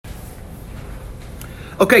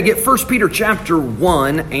Okay, get 1 Peter chapter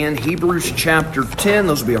 1 and Hebrews chapter 10.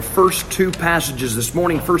 Those will be our first two passages this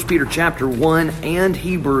morning. 1 Peter chapter 1 and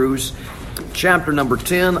Hebrews chapter number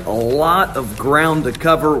 10. A lot of ground to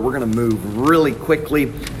cover. We're going to move really quickly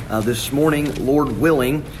this morning, Lord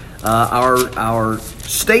willing. Our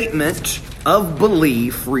statement of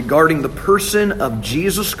belief regarding the person of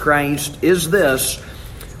Jesus Christ is this.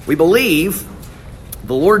 We believe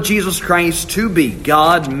the Lord Jesus Christ to be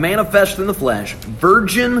God manifest in the flesh,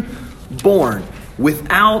 virgin born,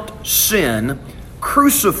 without sin,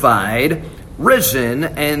 crucified, risen,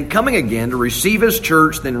 and coming again to receive His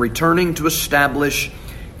church, then returning to establish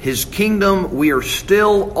His kingdom. We are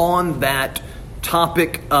still on that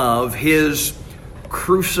topic of His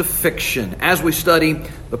crucifixion as we study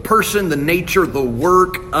the person, the nature, the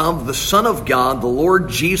work of the Son of God, the Lord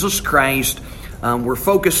Jesus Christ. We're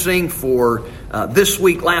focusing for this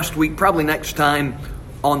week, last week, probably next time,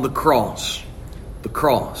 on the cross. The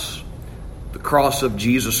cross of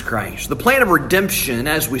Jesus Christ. The plan of redemption,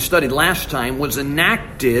 as we studied last time, was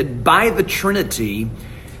enacted by the Trinity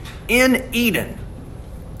in Eden.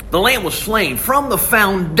 The Lamb was slain from the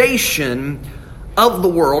foundation of the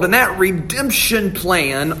world, and that redemption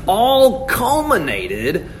plan all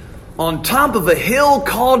culminated on top of a hill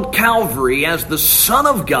called Calvary as the Son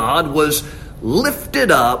of God was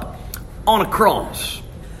lifted up on a cross.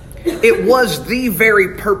 It was the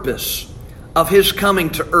very purpose of His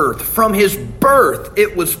coming to earth. From His birth,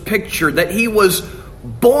 it was pictured that He was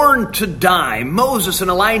born to die. Moses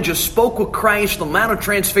and Elijah spoke with Christ on the Mount of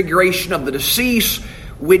Transfiguration of the decease,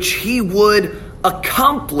 which He would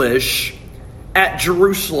accomplish at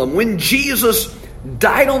Jerusalem. When Jesus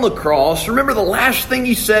died on the cross, remember the last thing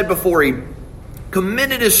He said before He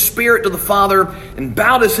committed His spirit to the Father and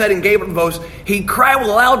bowed His head and gave up the ghost. He cried with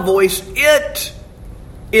a loud voice, "It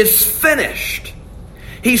is finished."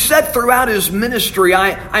 He said throughout His ministry,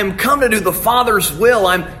 I'm come to do the Father's will.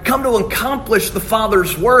 I'm come to accomplish the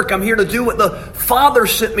Father's work. I'm here to do what the Father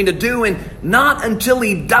sent me to do. And not until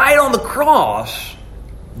He died on the cross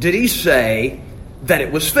did He say that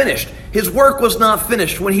it was finished. His work was not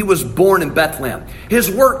finished when He was born in Bethlehem.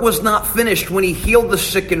 His work was not finished when He healed the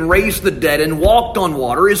sick and raised the dead and walked on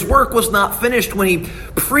water. His work was not finished when He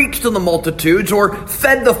preached to the multitudes or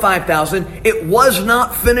fed the 5,000. It was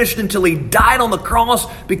not finished until He died on the cross,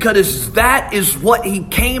 because that is what He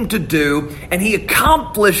came to do, and He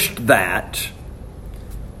accomplished that.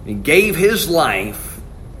 He gave His life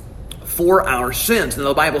for our sins. And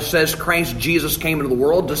the Bible says Christ Jesus came into the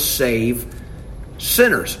world to save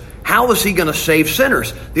sinners. How was He going to save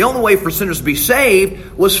sinners? The only way for sinners to be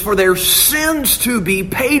saved was for their sins to be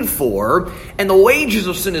paid for, and the wages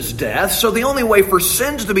of sin is death. So the only way for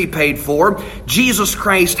sins to be paid for, Jesus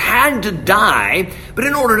Christ had to die. But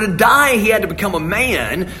in order to die, He had to become a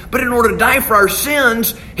man. But in order to die for our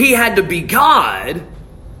sins, He had to be God.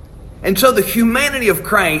 And so the humanity of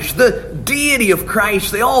Christ, the deity of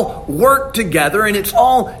Christ, they all work together, and it's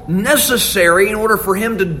all necessary in order for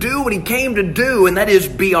Him to do what He came to do, and that is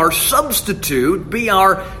be our substitute, be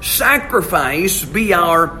our sacrifice, be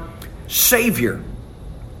our Savior.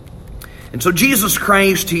 And so Jesus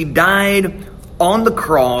Christ, He died on the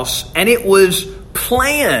cross, and it was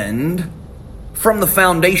planned from the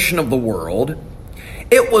foundation of the world.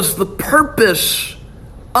 It was the purpose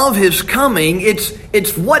of His coming.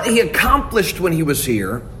 It's what He accomplished when He was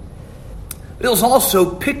here. It was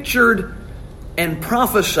also pictured and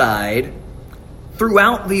prophesied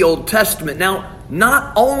throughout the Old Testament. Now,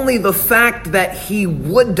 not only the fact that He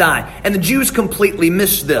would die, and the Jews completely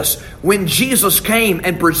missed this. When Jesus came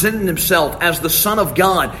and presented Himself as the Son of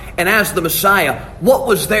God and as the Messiah, what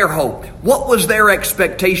was their hope? What was their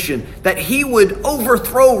expectation? That He would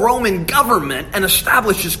overthrow Roman government and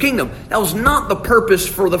establish His kingdom. That was not the purpose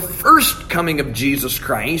for the first coming of Jesus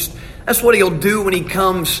Christ. That's what He'll do when He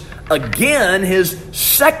comes again. His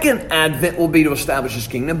second advent will be to establish His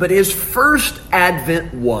kingdom, but His first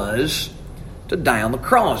advent was to die on the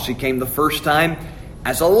cross. He came the first time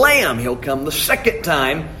as a lamb. He'll come the second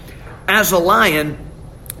time as a lion.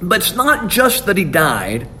 But it's not just that He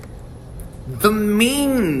died. The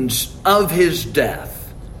means of His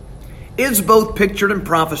death is both pictured and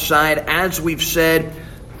prophesied, as we've said,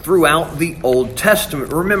 throughout the Old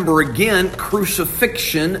Testament. Remember again,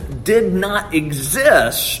 crucifixion did not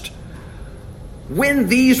exist when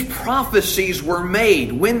these prophecies were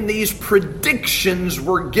made, when these predictions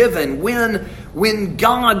were given, when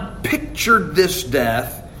God pictured this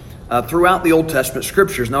death throughout the Old Testament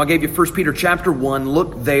Scriptures. Now I gave you 1 Peter chapter 1.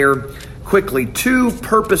 Look there quickly. Two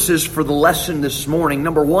purposes for the lesson this morning.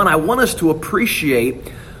 Number one, I want us to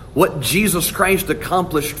appreciate what Jesus Christ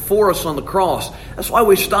accomplished for us on the cross. That's why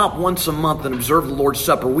we stop once a month and observe the Lord's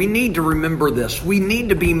Supper. We need to remember this. We need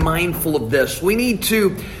to be mindful of this. We need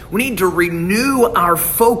to renew our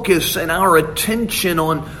focus and our attention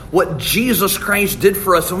on what Jesus Christ did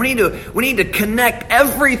for us. And we need to connect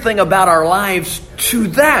everything about our lives to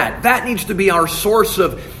that. That needs to be our source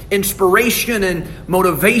of inspiration and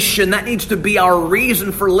motivation. That needs to be our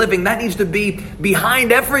reason for living. That needs to be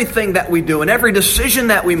behind everything that we do and every decision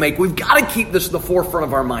that we make. We've got to keep this at the forefront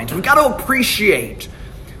of our minds. We've got to appreciate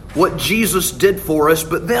what Jesus did for us,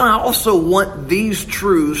 but then I also want these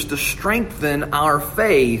truths to strengthen our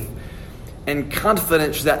faith and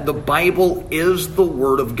confidence that the Bible is the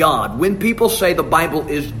Word of God. When people say the Bible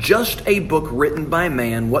is just a book written by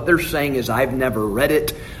man, what they're saying is, I've never read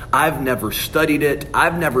it, I've never studied it,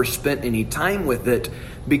 I've never spent any time with it,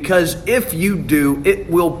 because if you do, it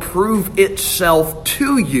will prove itself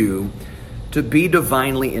to you to be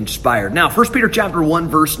divinely inspired. Now, 1 Peter chapter 1,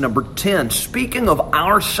 verse number 10, speaking of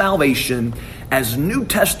our salvation as New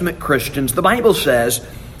Testament Christians, the Bible says,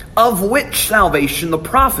 of which salvation the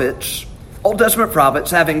prophets, Old Testament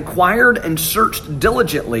prophets, have inquired and searched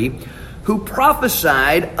diligently, who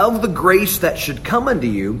prophesied of the grace that should come unto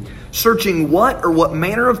you, searching what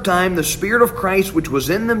manner of time the Spirit of Christ which was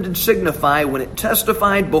in them did signify when it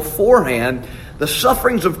testified beforehand the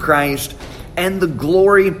sufferings of Christ and the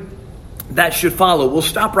glory that should follow. We'll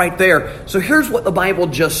stop right there. So here's what the Bible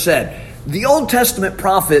just said. The Old Testament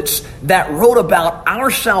prophets that wrote about our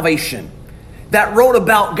salvation, that wrote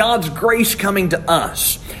about God's grace coming to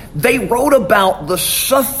us, they wrote about the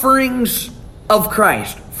sufferings of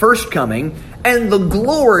Christ, first coming, and the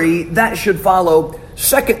glory that should follow,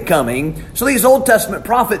 second coming. So these Old Testament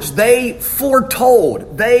prophets, they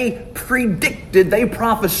foretold, they predicted, they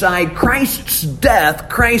prophesied Christ's death,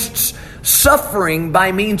 Christ's suffering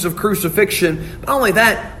by means of crucifixion. But not only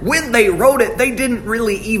that, when they wrote it, they didn't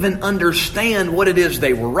really even understand what it is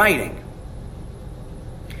they were writing,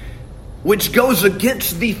 which goes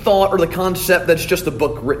against the thought or the concept that it's just a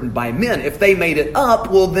book written by men. If they made it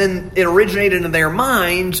up, well, then it originated in their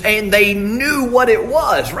minds and they knew what it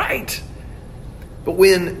was, right? But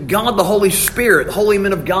when God, the Holy Spirit, the holy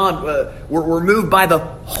men of God were moved by the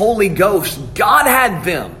Holy Ghost, God had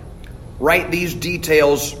them write these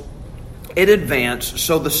details in advance.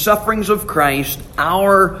 So the sufferings of Christ,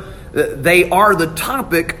 they are the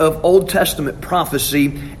topic of Old Testament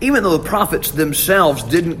prophecy, even though the prophets themselves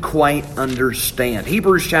didn't quite understand.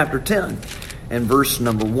 Hebrews chapter 10 and verse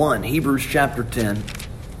number 1. Hebrews chapter 10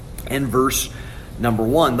 and verse number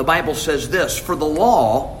 1. The Bible says this, for the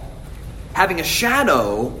law, having a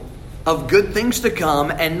shadow of good things to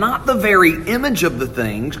come, and not the very image of the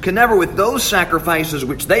things, can never with those sacrifices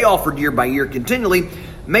which they offered year by year continually,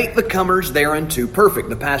 make the comers thereunto perfect.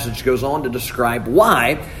 The passage goes on to describe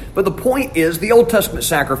why, but the point is the Old Testament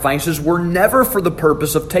sacrifices were never for the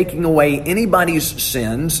purpose of taking away anybody's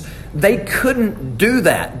sins. They couldn't do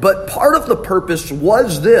that. But part of the purpose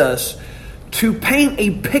was this, to paint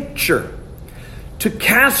a picture, to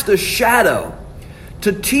cast a shadow,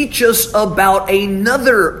 to teach us about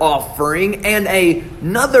another offering and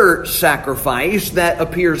another sacrifice that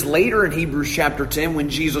appears later in Hebrews chapter 10 when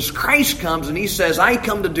Jesus Christ comes and he says, I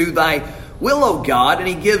come to do thy will, O God, and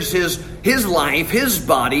he gives his life, his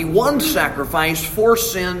body, one sacrifice for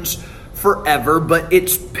sins forever. But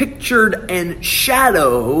it's pictured and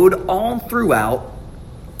shadowed all throughout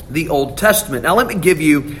the Old Testament. Now let me give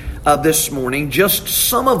you this morning just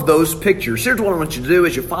some of those pictures. Here's what I want you to do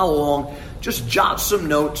as you follow along. Just jot some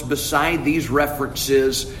notes beside these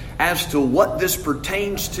references as to what this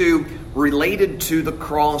pertains to related to the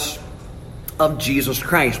cross of Jesus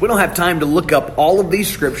Christ. We don't have time to look up all of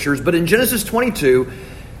these scriptures, but in Genesis 22,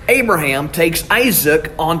 Abraham takes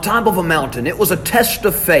Isaac on top of a mountain. It was a test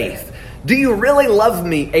of faith. Do you really love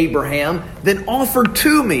me, Abraham? Then offer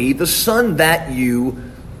to me the son that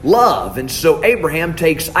you love. And so Abraham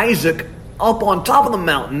takes Isaac up on top of the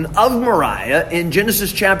mountain of Moriah in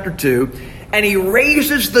Genesis chapter 2, and he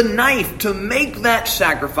raises the knife to make that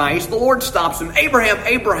sacrifice. The Lord stops him.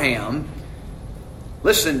 Abraham,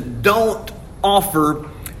 listen, don't offer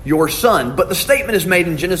your son. But the statement is made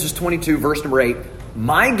in Genesis 22, verse number 8,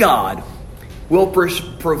 my God will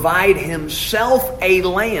provide himself a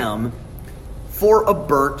lamb for a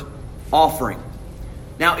burnt offering.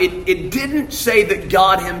 Now, it didn't say that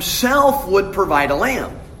God himself would provide a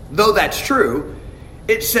lamb. Though that's true,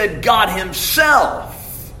 it said God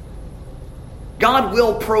himself. God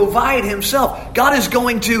will provide himself. God is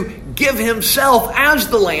going to give himself as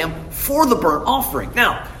the lamb for the burnt offering.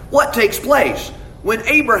 Now, what takes place? when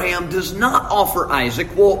Abraham does not offer Isaac,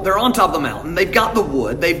 well, they're on top of the mountain. They've got the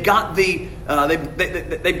wood. They've got the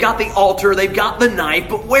they've got the altar. They've got the knife.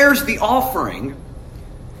 But where's the offering?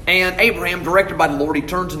 And Abraham, directed by the Lord, he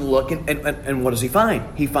turns and looks, and what does he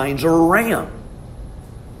find? He finds a ram.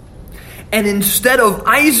 And instead of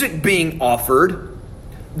Isaac being offered,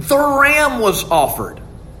 the ram was offered.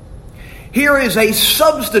 Here is a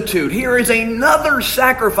substitute. Here is another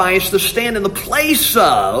sacrifice to stand in the place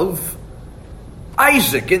of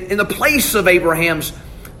Isaac, in the place of Abraham's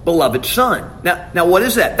beloved son. Now what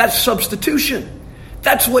is that? That's substitution.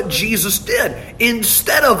 That's what Jesus did.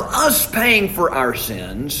 Instead of us paying for our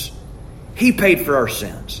sins, He paid for our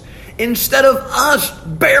sins. Instead of us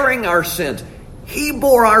bearing our sins, He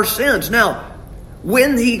bore our sins. Now,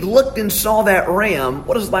 when He looked and saw that ram,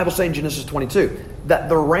 what does the Bible say in Genesis 22? That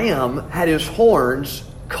the ram had his horns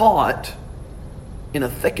caught in a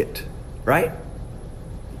thicket, right?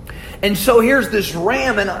 And so here's this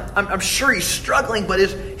ram, and I'm sure he's struggling, but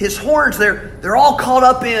his horns, they're all caught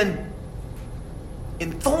up in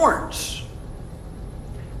thorns,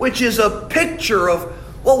 which is a picture of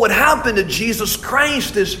what would happen to Jesus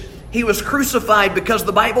Christ as He was crucified, because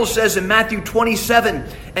the Bible says in Matthew 27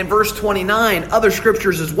 and verse 29, other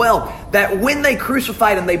scriptures as well, that when they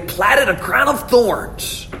crucified Him, they platted a crown of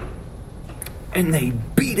thorns and they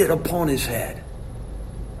beat it upon His head.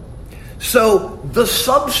 So the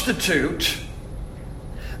substitute,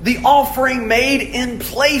 the offering made in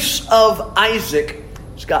place of Isaac,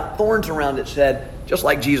 it's got thorns around its head, just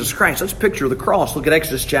like Jesus Christ. Let's picture the cross. Look at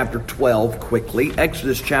Exodus chapter 12 quickly.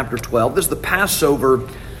 Exodus chapter 12. This is the Passover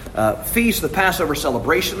feast, the Passover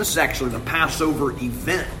celebration. This is actually the Passover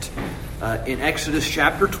event in Exodus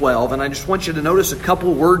chapter 12. And I just want you to notice a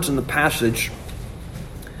couple words in the passage.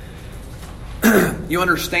 You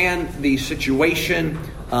understand the situation.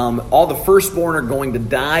 All the firstborn are going to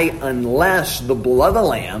die unless the blood of the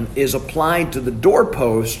lamb is applied to the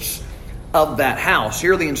doorposts of that house.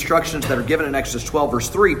 Here are the instructions that are given in Exodus 12 verse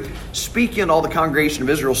 3. Speaking unto all the congregation of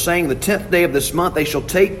Israel, saying, the 10th day of this month they shall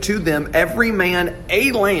take to them every man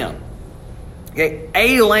a lamb. Okay,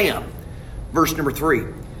 a lamb. Verse number 3.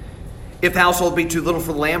 If the household be too little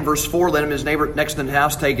for the lamb, verse 4, let him his neighbor next in the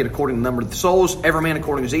house take it according to the number of the souls. Every man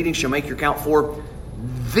according to his eating shall make your count for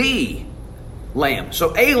the lamb.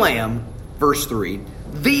 So a lamb, verse 3.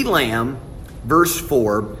 The lamb, verse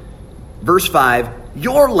 4. Verse 5,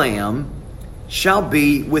 your lamb shall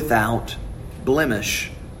be without blemish,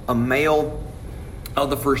 a male of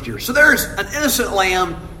the first year. So there's an innocent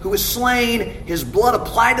lamb who is slain, his blood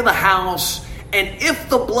applied to the house, and if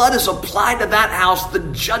the blood is applied to that house, the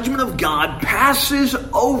judgment of God passes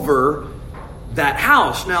over that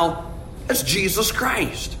house. Now, that's Jesus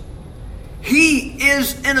Christ. He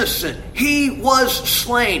is innocent. He was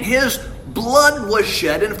slain. His blood was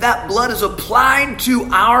shed, and if that blood is applied to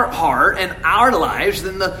our heart and our lives,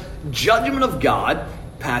 then the judgment of God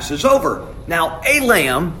passes over. Now, a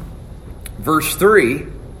lamb, verse 3,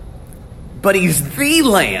 but He's the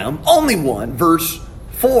lamb, only one, verse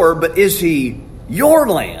 4, but is He your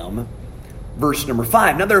lamb, verse number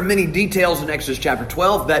 5. Now, there are many details in Exodus chapter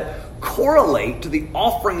 12 that correlate to the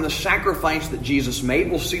offering, the sacrifice that Jesus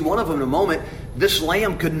made. We'll see one of them in a moment. This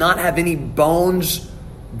lamb could not have any bones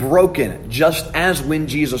broken, just as when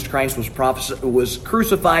Jesus Christ was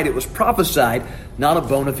crucified, it was prophesied not a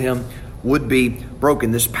bone of Him would be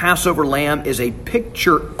broken. This Passover lamb is a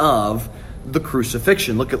picture of the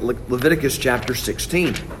crucifixion. Look at Leviticus chapter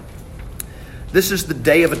 16. This is the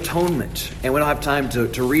Day of Atonement, and we don't have time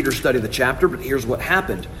to read or study the chapter, but here's what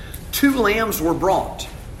happened. 2 lambs were brought,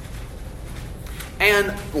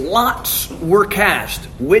 and lots were cast,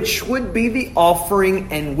 which would be the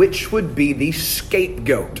offering and which would be the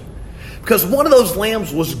scapegoat. Because one of those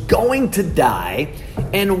lambs was going to die,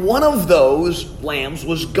 and one of those lambs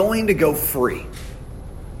was going to go free.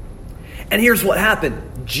 And here's what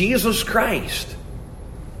happened. Jesus Christ,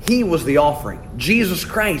 He was the offering. Jesus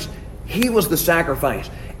Christ, He was the sacrifice.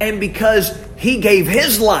 And because He gave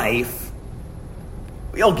His life,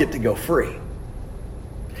 we all get to go free.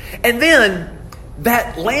 And then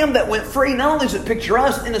that lamb that went free, not only does it picture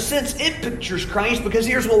us, in a sense, it pictures Christ, because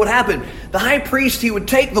here's what would happen. The high priest, he would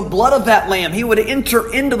take the blood of that lamb. He would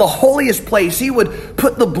enter into the holiest place. He would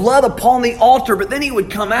put the blood upon the altar, but then he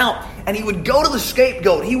would come out and he would go to the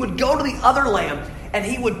scapegoat. He would go to the other lamb and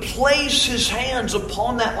he would place his hands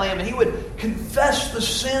upon that lamb and he would confess the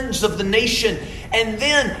sins of the nation. And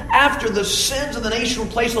then after the sins of the nation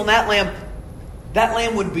were placed on that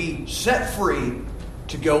lamb would be set free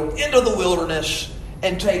to go into the wilderness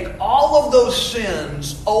and take all of those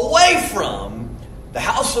sins away from the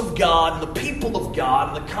house of God and the people of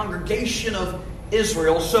God and the congregation of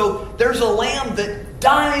Israel. So there's a lamb that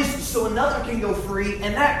dies so another can go free,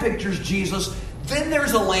 and that pictures Jesus. Then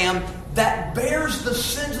there's a lamb that bears the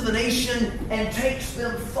sins of the nation and takes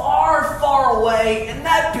them far, far away, and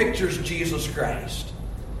that pictures Jesus Christ.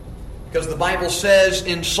 Because the Bible says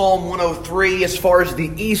in Psalm 103, as far as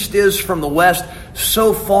the east is from the west,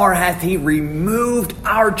 so far hath He removed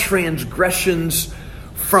our transgressions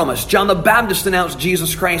from us. John the Baptist announced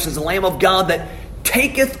Jesus Christ as the Lamb of God that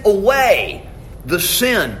taketh away the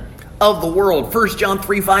sin of the world. 1 John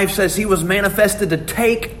 3:5 says He was manifested to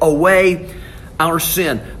take away our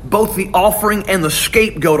sin. Both the offering and the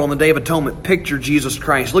scapegoat on the Day of Atonement picture Jesus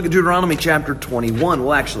Christ. Look at Deuteronomy chapter 21.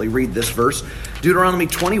 We'll actually read this verse. Deuteronomy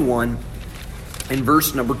 21 and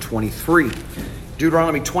verse number 23.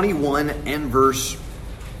 Deuteronomy 21 and verse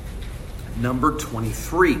number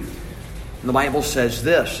 23. And the Bible says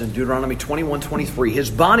this in Deuteronomy 21:23. His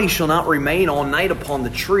body shall not remain all night upon the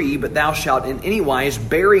tree, but thou shalt in any wise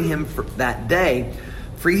bury him for that day.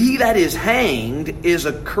 For he that is hanged is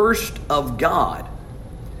accursed of God,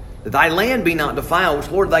 that thy land be not defiled,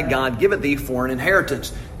 which Lord thy God giveth thee for an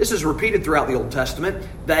inheritance. This is repeated throughout the Old Testament,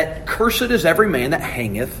 that cursed is every man that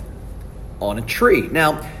hangeth on a tree.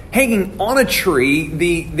 Now, hanging on a tree,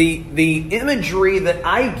 the imagery that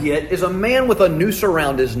I get is a man with a noose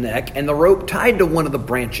around his neck and the rope tied to one of the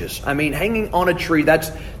branches. I mean, hanging on a tree,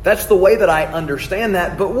 that's the way that I understand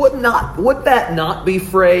that. But would that not be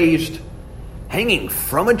phrased hanging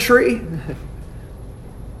from a tree?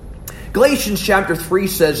 Galatians chapter 3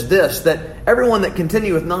 says this, that everyone that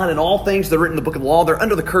continueth not in all things that are written in the book of the law, they're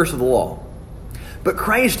under the curse of the law. But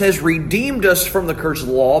Christ has redeemed us from the curse of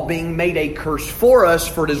the law, being made a curse for us,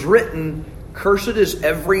 for it is written, cursed is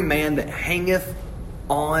every man that hangeth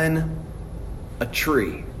on a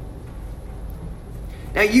tree.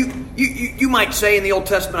 Now you might say in the Old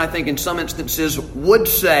Testament, I think in some instances, would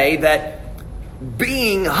say that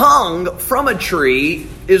being hung from a tree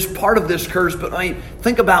is part of this curse, but I mean,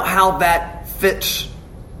 think about how that fits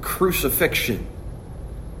crucifixion.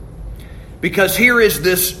 Because here is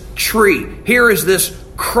this tree, here is this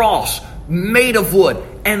cross made of wood,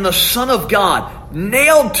 and the Son of God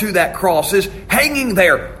nailed to that cross is hanging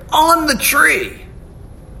there on the tree.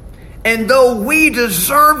 And though we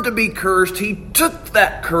deserve to be cursed, He took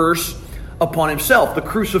that curse upon Himself. The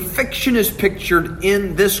crucifixion is pictured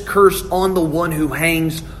in this curse on the one who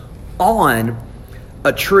hangs on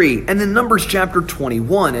a tree. And then Numbers chapter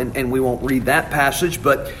 21, and we won't read that passage,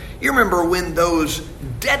 but you remember when those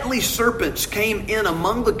deadly serpents came in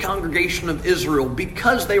among the congregation of Israel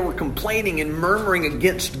because they were complaining and murmuring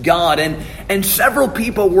against God, and several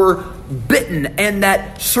people were bitten, and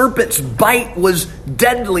that serpent's bite was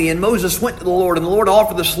deadly, and Moses went to the Lord, and the Lord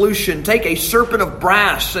offered the solution: take a serpent of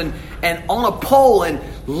brass and on a pole and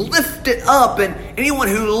lift it up, and anyone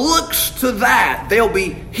who looks to that, they'll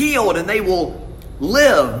be healed and they will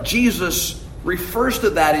live. Jesus refers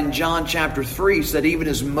to that in John chapter 3. He said, even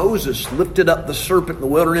as Moses lifted up the serpent in the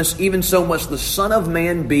wilderness, even so must the Son of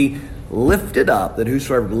Man be lifted up, that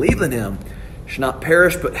whosoever believeth in Him should not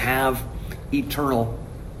perish but have eternal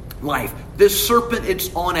life. This serpent,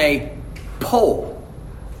 it's on a pole.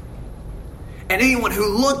 And anyone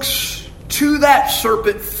who looks to that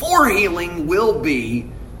serpent for healing will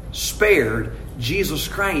be spared. Jesus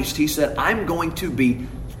Christ, He said, I'm going to be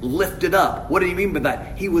lifted up. What did He mean by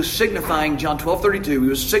that? He was signifying, John 12:32, He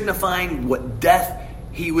was signifying what death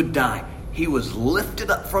He would die. He was lifted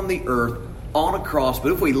up from the earth on a cross.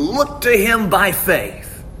 But if we look to Him by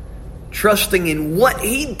faith, trusting in what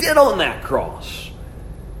He did on that cross,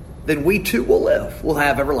 then we too will live. We'll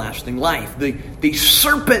have everlasting life. The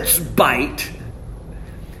serpent's bite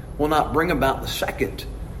will not bring about the second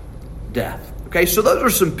death. Okay, so those are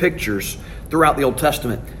some pictures throughout the Old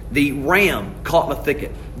Testament. The ram caught in a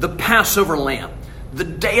thicket, the Passover lamb, the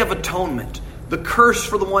Day of Atonement, the curse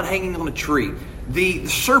for the one hanging on a tree, the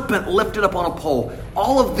serpent lifted up on a pole.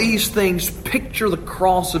 All of these things picture the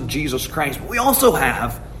cross of Jesus Christ. But we also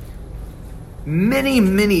have many,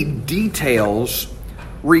 many details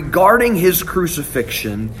regarding His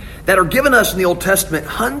crucifixion that are given us in the Old Testament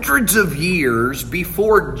hundreds of years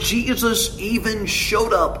before Jesus even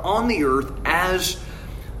showed up on the earth as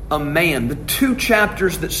a man. The two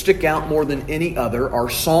chapters that stick out more than any other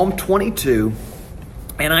are Psalm 22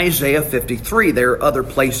 and Isaiah 53. There are other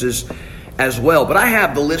places as well, but I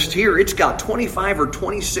have the list here. It's got 25 or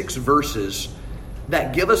 26 verses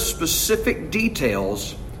that give us specific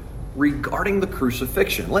details regarding the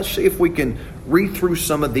crucifixion. Let's see if we can read through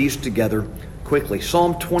some of these together quickly.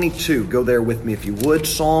 Psalm 22, go there with me if you would.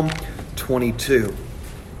 Psalm 22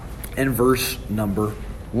 and verse number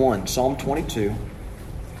 1. Psalm 22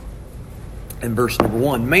 and verse number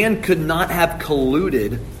 1. Man could not have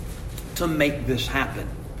colluded to make this happen.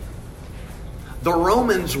 The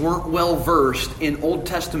Romans weren't well versed in Old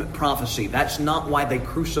Testament prophecy. That's not why they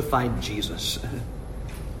crucified Jesus.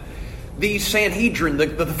 The Sanhedrin,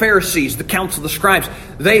 the Pharisees, the council of the scribes,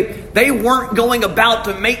 they weren't going about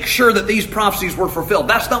to make sure that these prophecies were fulfilled.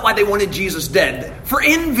 That's not why they wanted Jesus dead. For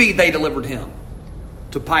envy, they delivered him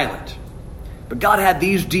to Pilate. But God had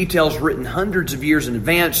these details written hundreds of years in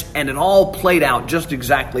advance, and it all played out just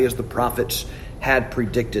exactly as the prophets had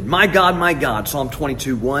predicted. My God, Psalm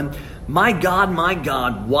 22:1. My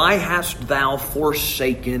God, why hast thou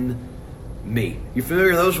forsaken me? You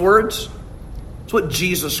familiar with those words? It's what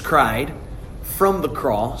Jesus cried from the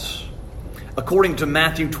cross, according to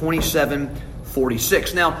Matthew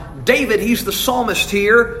 27:46. Now, David, he's the psalmist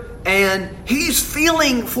here, and he's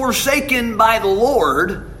feeling forsaken by the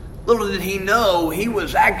Lord. Little did he know, he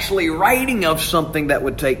was actually writing of something that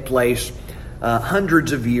would take place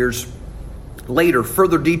hundreds of years later.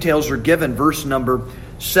 Further details are given. Verse number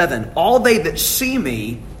 7. All they that see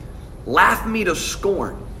me laugh me to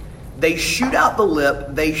scorn. They shoot out the lip.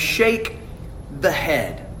 They shake the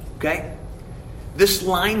head. Okay? This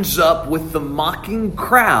lines up with the mocking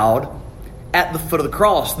crowd at the foot of the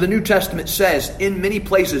cross. The New Testament says in many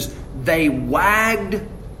places, they wagged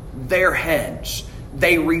their heads.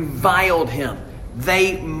 They reviled him.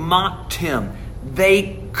 They mocked him.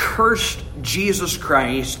 They cursed Jesus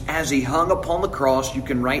Christ as he hung upon the cross. You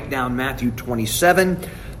can write down Matthew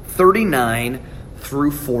 27:39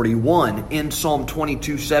 through 41. In Psalm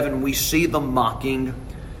 22:7, we see the mocking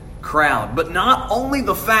crowd. But not only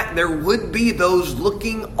the fact there would be those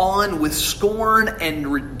looking on with scorn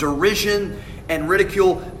and derision and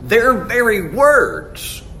ridicule, their very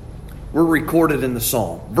words were recorded in the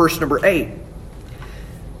psalm. Verse number 8.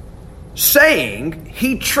 Saying,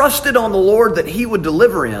 he trusted on the Lord that he would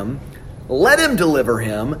deliver him. Let him deliver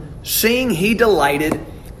him, seeing he delighted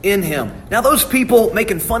in him. Now those people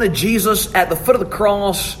making fun of Jesus at the foot of the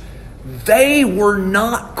cross, they were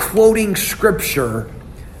not quoting Scripture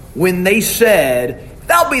when they said,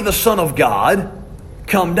 "Thou be the Son of God,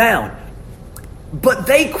 come down." But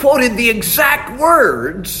they quoted the exact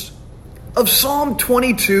words of Psalm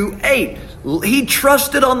 22:8. He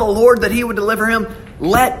trusted on the Lord that he would deliver him.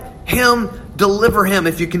 Let him deliver him.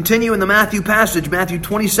 If you continue in the Matthew passage, Matthew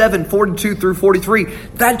 27:42 through 43,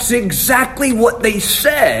 that's exactly what they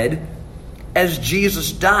said as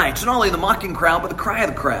Jesus died. It's not only the mocking crowd, but the cry of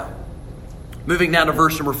the crowd. Moving down to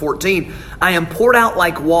verse number 14. I am poured out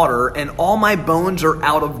like water, and all my bones are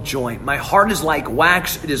out of joint. My heart is like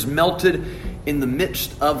wax, it is melted in the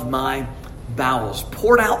midst of my bowels.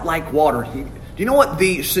 Poured out like water. Do you know what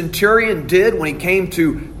the centurion did when he came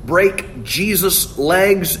to break Jesus'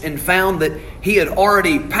 legs and found that he had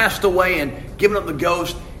already passed away and given up the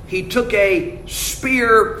ghost? He took a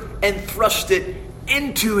spear and thrust it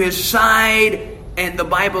into his side, and the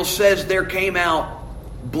Bible says there came out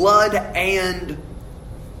blood and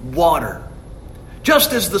water.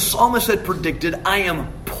 Just as the psalmist had predicted, I am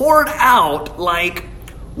poured out like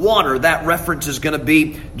water. That reference is going to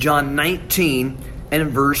be John 19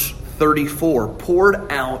 and verse 34.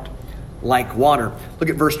 Poured out like water. Look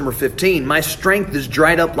at verse number 15. My strength is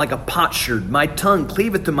dried up like a potsherd. My tongue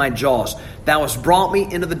cleaveth to my jaws. Thou hast brought me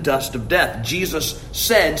into the dust of death. Jesus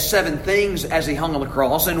said 7 things as he hung on the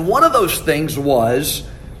cross, and one of those things was,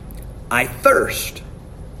 I thirst.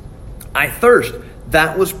 I thirst.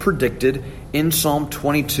 That was predicted in Psalm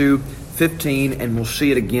 22:15, and we'll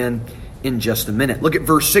see it again in just a minute. Look at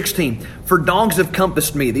verse 16. For dogs have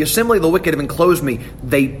compassed me. The assembly of the wicked have enclosed me.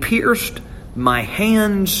 They pierced my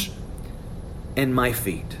hands and my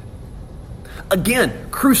feet. Again,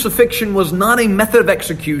 crucifixion was not a method of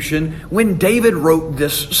execution when David wrote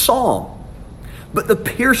this psalm. But the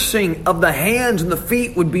piercing of the hands and the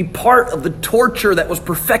feet would be part of the torture that was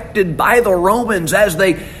perfected by the Romans as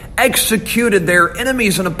they executed their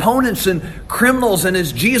enemies and opponents and criminals. And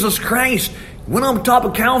as Jesus Christ went on top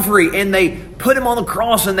of Calvary and they put him on the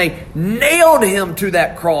cross and they nailed him to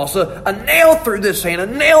that cross. A nail through this hand, a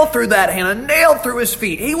nail through that hand, a nail through his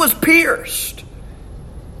feet. He was pierced,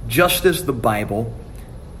 just as the Bible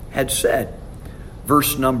had said.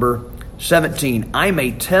 Verse number 17. I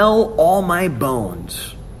may tell all my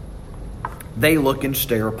bones, they look and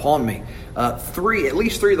stare upon me. At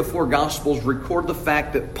least three of the 4 Gospels record the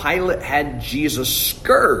fact that Pilate had Jesus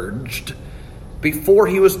scourged before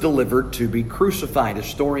he was delivered to be crucified.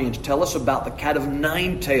 Historians tell us about the cat of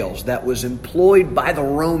 9 tails that was employed by the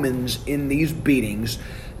Romans in these beatings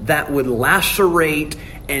that would lacerate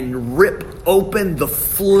and rip open the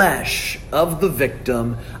flesh of the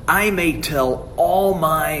victim. I may tell all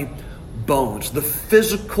my bones. The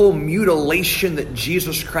physical mutilation that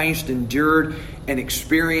Jesus Christ endured and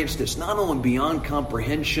experienced is not only beyond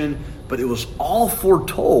comprehension, but it was all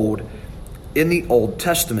foretold in the Old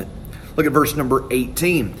Testament. Look at verse number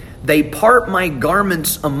 18. They part my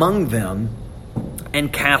garments among them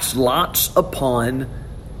and cast lots upon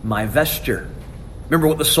my vesture. Remember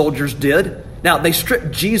what the soldiers did? Now, they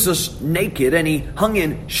stripped Jesus naked and he hung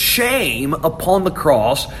in shame upon the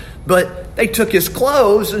cross, but they took his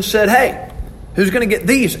clothes and said, hey, who's going to get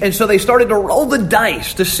these? And so they started to roll the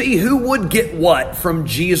dice to see who would get what from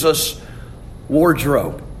Jesus'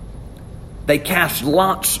 wardrobe. They cast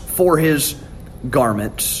lots for his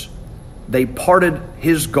garments. They parted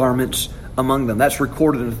his garments among them. That's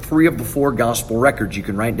recorded in 3 of the 4 gospel records. You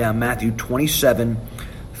can write down Matthew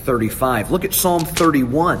 27:35. Look at Psalm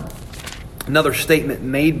 31. Another statement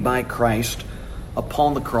made by Christ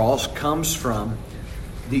upon the cross comes from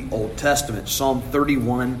the Old Testament. Psalm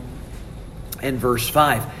 31 and verse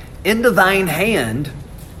 5. Into thine hand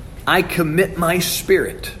I commit my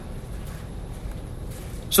spirit.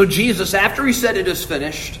 So Jesus, after he said it is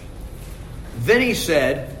finished, then he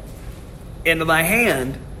said, into thy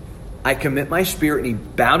hand I commit my spirit. And he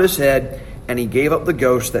bowed his head and he gave up the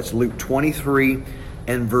ghost. That's Luke 23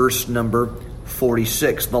 and verse number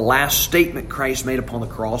 46. The last statement Christ made upon the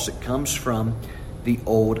cross, it comes from the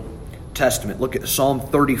Old Testament. Look at Psalm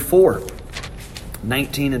 34,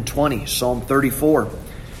 19 and 20. Psalm 34,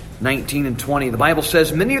 19 and 20. The Bible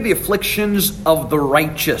says, many are the afflictions of the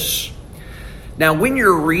righteous. Now, when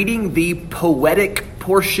you're reading the poetic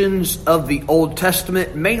portions of the Old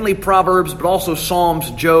Testament, mainly Proverbs, but also Psalms,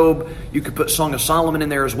 Job, you could put Song of Solomon in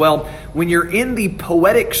there as well. When you're in the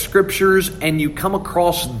poetic scriptures and you come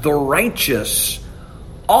across the righteous,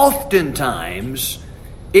 oftentimes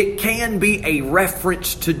it can be a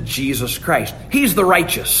reference to Jesus Christ. He's the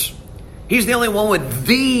righteous. He's the only one with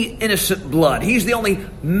the innocent blood. He's the only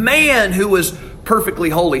man who was perfectly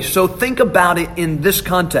holy. So think about it in this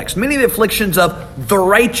context. Many of the afflictions of the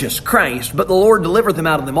righteous, Christ, but the Lord delivereth him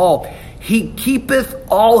out of them all. He keepeth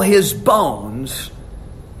all his bones,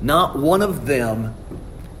 not one of them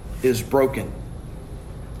is broken.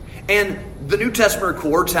 And the New Testament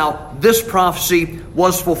records how this prophecy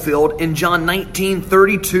was fulfilled in John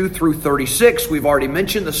 19:32 through 36. We've already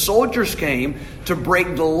mentioned the soldiers came to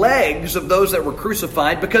break the legs of those that were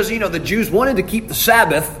crucified because, the Jews wanted to keep the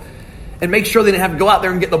Sabbath and make sure they didn't have to go out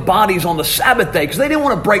there and get the bodies on the Sabbath day because they didn't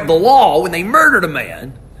want to break the law when they murdered a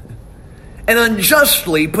man and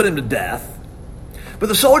unjustly put him to death. But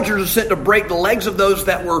the soldiers are sent to break the legs of those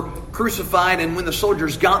that were crucified, and when the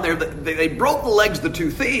soldiers got there, they broke the legs of the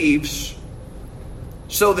 2 thieves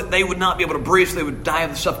so that they would not be able to breathe, so they would die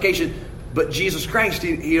of the suffocation. But Jesus Christ,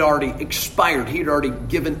 he had already expired. He had already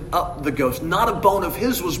given up the ghost. Not a bone of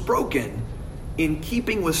his was broken, in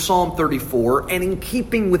keeping with Psalm 34 and in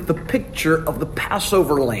keeping with the picture of the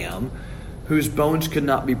Passover lamb whose bones could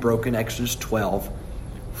not be broken, Exodus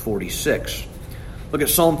 12:46. Look at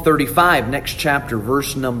Psalm 35, next chapter,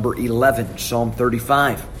 verse number 11. Psalm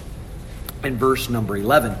 35 and verse number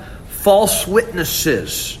 11. False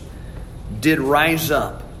witnesses did rise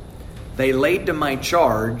up. They laid to my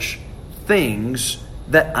charge things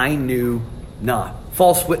that I knew not.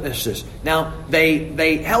 False witnesses. Now,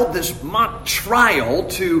 they held this mock trial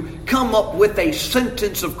to come up with a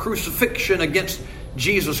sentence of crucifixion against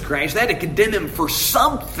Jesus Christ. They had to condemn him for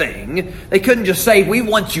something. They couldn't just say, we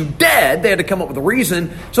want you dead. They had to come up with a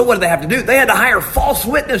reason. So what did they have to do? They had to hire false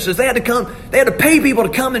witnesses. They had to pay people to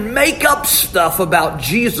come and make up stuff about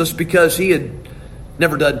Jesus because he had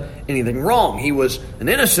never done anything wrong. He was an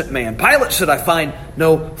innocent man. Pilate said, I find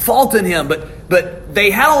no fault in him. But they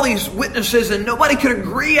had all these witnesses and nobody could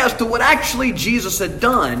agree as to what actually Jesus had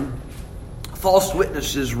done. False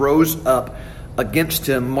witnesses rose up against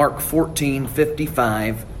him. Mark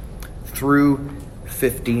 14:55 through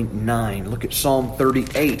 59. Look at Psalm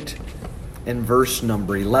 38 and verse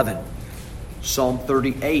number 11. Psalm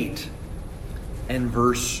 38 and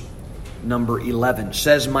verse number 11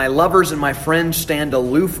 says, my lovers and my friends stand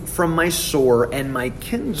aloof from my sore, and my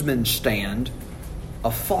kinsmen stand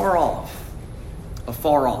afar off.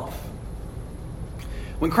 Afar off.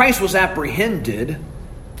 When Christ was apprehended,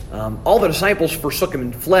 all the disciples forsook him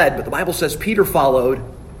and fled, but the Bible says Peter followed,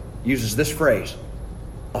 uses this phrase,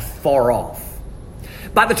 afar off.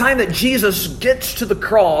 By the time that Jesus gets to the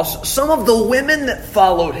cross, some of the women that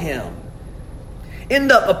followed him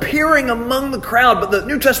end up appearing among the crowd, but the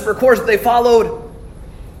New Testament records that they followed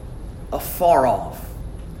afar off.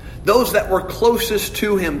 Those that were closest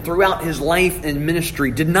to him throughout his life and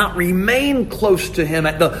ministry did not remain close to him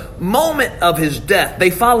at the moment of his death.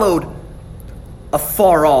 They followed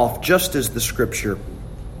afar off, just as the scripture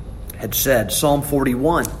had said. Psalm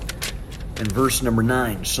 41 and verse number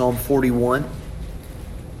 9. Psalm 41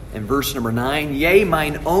 and verse number 9. Yea,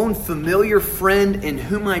 mine own familiar friend in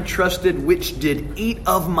whom I trusted, which did eat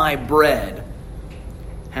of my bread,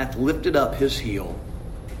 hath lifted up his heel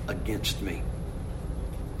against me.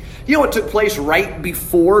 You know what took place right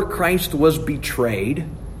before Christ was betrayed?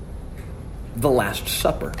 The Last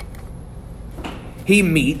Supper. He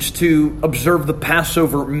meets to observe the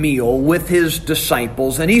Passover meal with his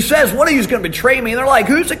disciples, and he says, one of you is going to betray me. And they're like,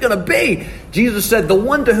 who's it going to be? Jesus said, the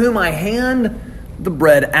one to whom I hand the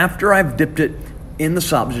bread after I've dipped it in the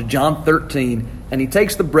sop. John 13. And he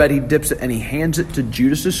takes the bread, he dips it, and he hands it to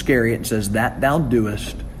Judas Iscariot and says, that thou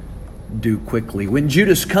doest, do quickly. When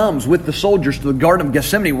Judas comes with the soldiers to the Garden of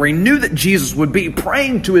Gethsemane, where he knew that Jesus would be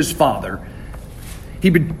praying to his Father, he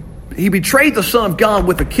betrayed the Son of God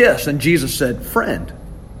with a kiss, and Jesus said, friend.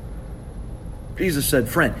 Jesus said,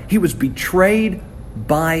 friend. He was betrayed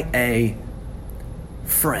by a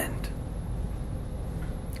friend.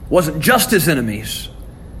 It wasn't just his enemies.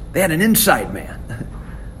 They had an inside man.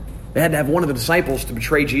 They had to have one of the disciples to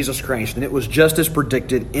betray Jesus Christ, and it was just as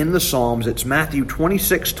predicted in the Psalms. It's Matthew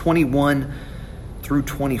 26, 21 through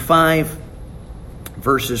 25,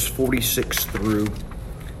 verses 46 through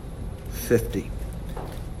 50.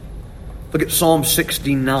 Look at Psalm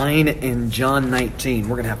 69 and John 19.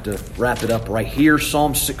 We're going to have to wrap it up right here.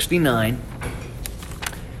 Psalm 69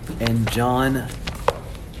 and John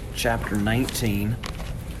chapter 19.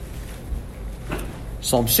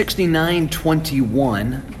 Psalm 69,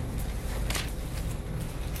 21.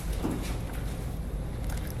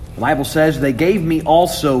 The Bible says, they gave me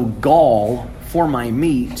also gall for my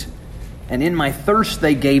meat, and in my thirst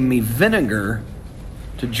they gave me vinegar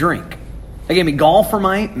to drink. They gave me gall for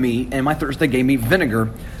my meat, and in my thirst they gave me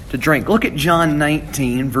vinegar to drink. Look at John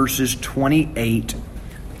 19, verses 28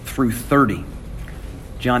 through 30.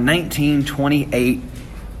 John 19, 28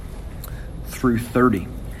 through 30.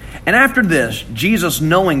 And after this, Jesus,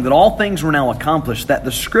 knowing that all things were now accomplished, that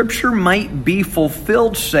the scripture might be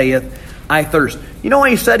fulfilled, saith, I thirst. You know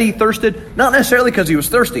why he said he thirsted? Not necessarily because he was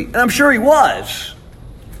thirsty. And I'm sure he was.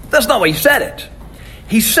 That's not why he said it.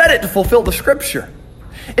 He said it to fulfill the scripture.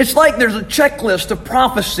 It's like there's a checklist of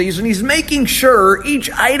prophecies, and he's making sure each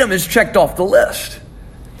item is checked off the list.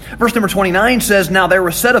 Verse number 29 says, Now there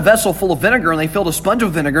was set a vessel full of vinegar, and they filled a sponge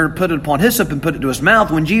with vinegar, and put it upon hyssop, and put it to his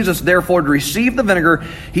mouth. When Jesus therefore received the vinegar,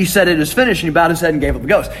 he said, It is finished, and he bowed his head and gave up the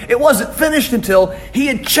ghost. It wasn't finished until he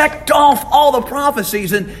had checked off all the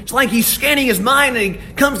prophecies, and it's like he's scanning his mind, and he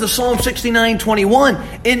comes to Psalm 69, 21.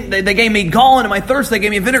 And they gave me gall, and in my thirst they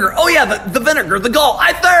gave me vinegar. Oh yeah, the vinegar, the gall,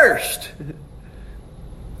 I thirst!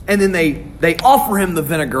 And then they offer him the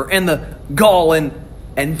vinegar and the gall, and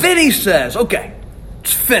then he says, okay,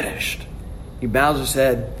 it's finished. He bows his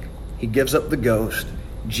head. He gives up the ghost.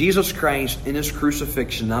 Jesus Christ, in his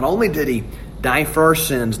crucifixion, not only did he die for our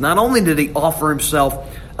sins, not only did he offer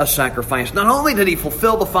himself a sacrifice, not only did he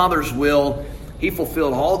fulfill the Father's will, he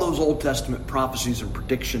fulfilled all those Old Testament prophecies and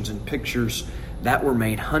predictions and pictures that were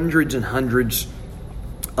made hundreds and hundreds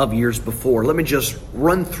of years before. Let me just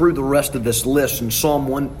run through the rest of this list. In Psalm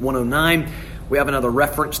 109, we have another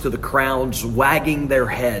reference to the crowds wagging their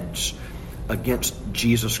heads against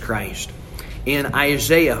Jesus Christ. In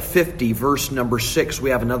Isaiah 50, verse number 6,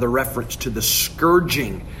 we have another reference to the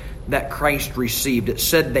scourging that Christ received. It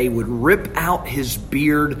said they would rip out his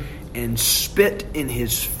beard and spit in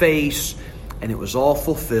his face, and it was all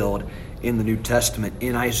fulfilled in the New Testament.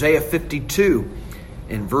 In Isaiah 52,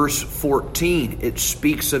 in verse 14, it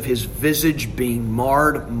speaks of his visage being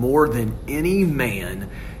marred more than any man,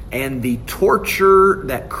 and the torture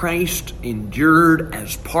that Christ endured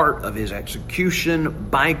as part of his execution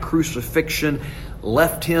by crucifixion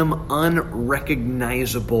left him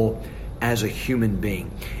unrecognizable as a human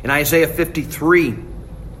being. In Isaiah 53,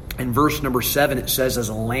 in verse number 7, it says, As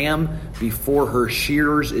a lamb before her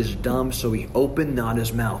shearers is dumb, so he opened not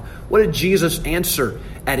his mouth. What did Jesus answer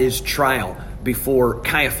at his trial before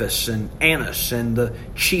Caiaphas and Annas and the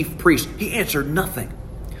chief priests? He answered nothing.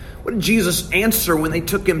 What did Jesus answer when they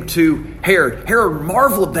took him to Herod? Herod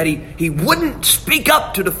marveled that he wouldn't speak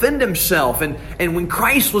up to defend himself. And when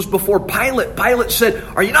Christ was before Pilate, Pilate said,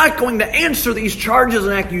 Are you not going to answer these charges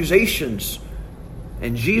and accusations?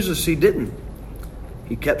 And Jesus, he didn't.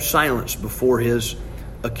 He kept silence before his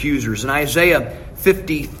accusers. In Isaiah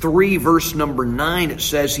 53, verse number 9, it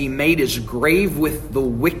says he made his grave with the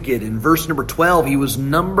wicked. In verse number 12, he was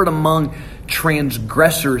numbered among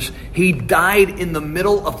transgressors. He died in the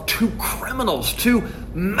middle of two criminals, two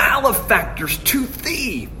malefactors, two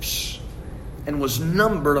thieves, and was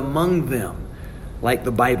numbered among them. like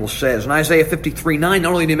the Bible says. In Isaiah 53:9,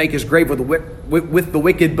 not only did he make his grave with the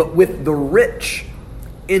wicked, but with the rich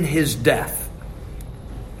in his death.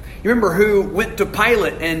 You remember who went to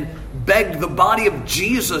Pilate and begged the body of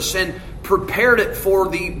Jesus and prepared it for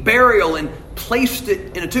the burial and placed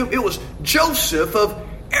it in a tomb? It was Joseph of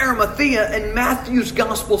Arimathea, and Matthew's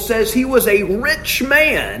gospel says he was a rich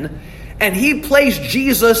man, and he placed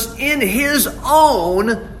Jesus in his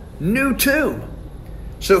own new tomb.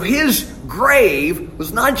 So his grave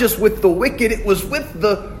was not just with the wicked, it was with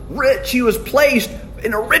the rich. He was placed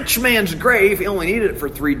in a rich man's grave. He only needed it for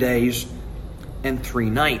 3 days and 3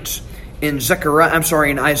 nights. In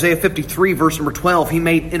Isaiah 53, verse number 12, he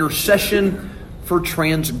made intercession for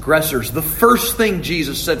transgressors. The first thing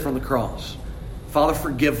Jesus said from the cross, Father,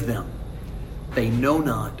 forgive them. They know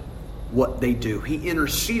not what they do. He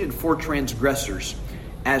interceded for transgressors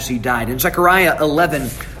as he died. In Zechariah 11,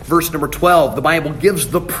 verse number 12, the Bible gives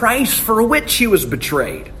the price for which he was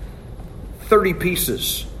betrayed. 30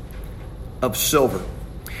 pieces of silver.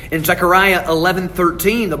 In Zechariah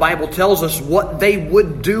 11:13, the Bible tells us what they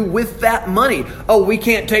would do with that money. Oh, we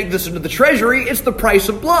can't take this into the treasury. It's the price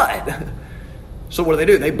of blood. So what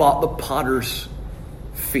do? They bought the potter's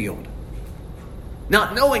field,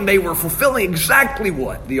 not knowing they were fulfilling exactly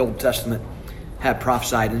what the Old Testament had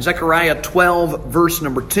prophesied. In Zechariah 12, verse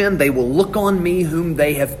number 10, they will look on me whom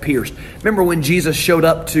they have pierced. Remember when Jesus showed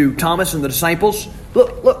up to Thomas and the disciples?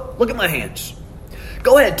 Look at my hands.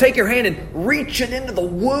 Go ahead, take your hand and reach it into the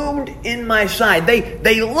wound in my side.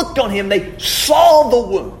 They looked on him. They saw the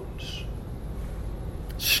wounds.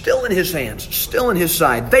 Still in his hands, still in his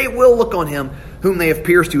side. They will look on him whom they have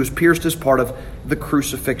pierced. He was pierced as part of the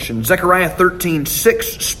crucifixion. Zechariah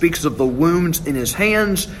 13:6 speaks of the wounds in his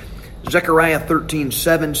hands. Zechariah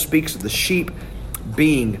 13:7 speaks of the sheep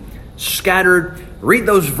being scattered. Read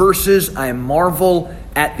those verses. I marvel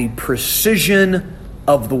at the precision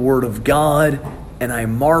of the Word of God, and I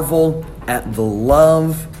marvel at the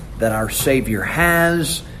love that our Savior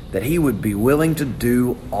has, that He would be willing to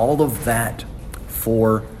do all of that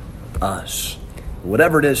for us.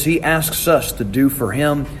 Whatever it is He asks us to do for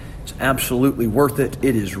Him, it's absolutely worth it.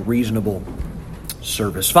 It is reasonable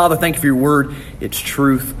service. Father, thank you for your word. It's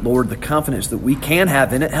truth. Lord, the confidence that we can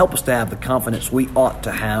have in it, help us to have the confidence we ought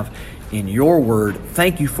to have in your word.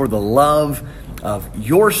 Thank you for the love of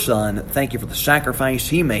your Son. Thank you for the sacrifice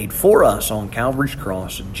He made for us on Calvary's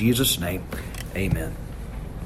cross. In Jesus' name, amen.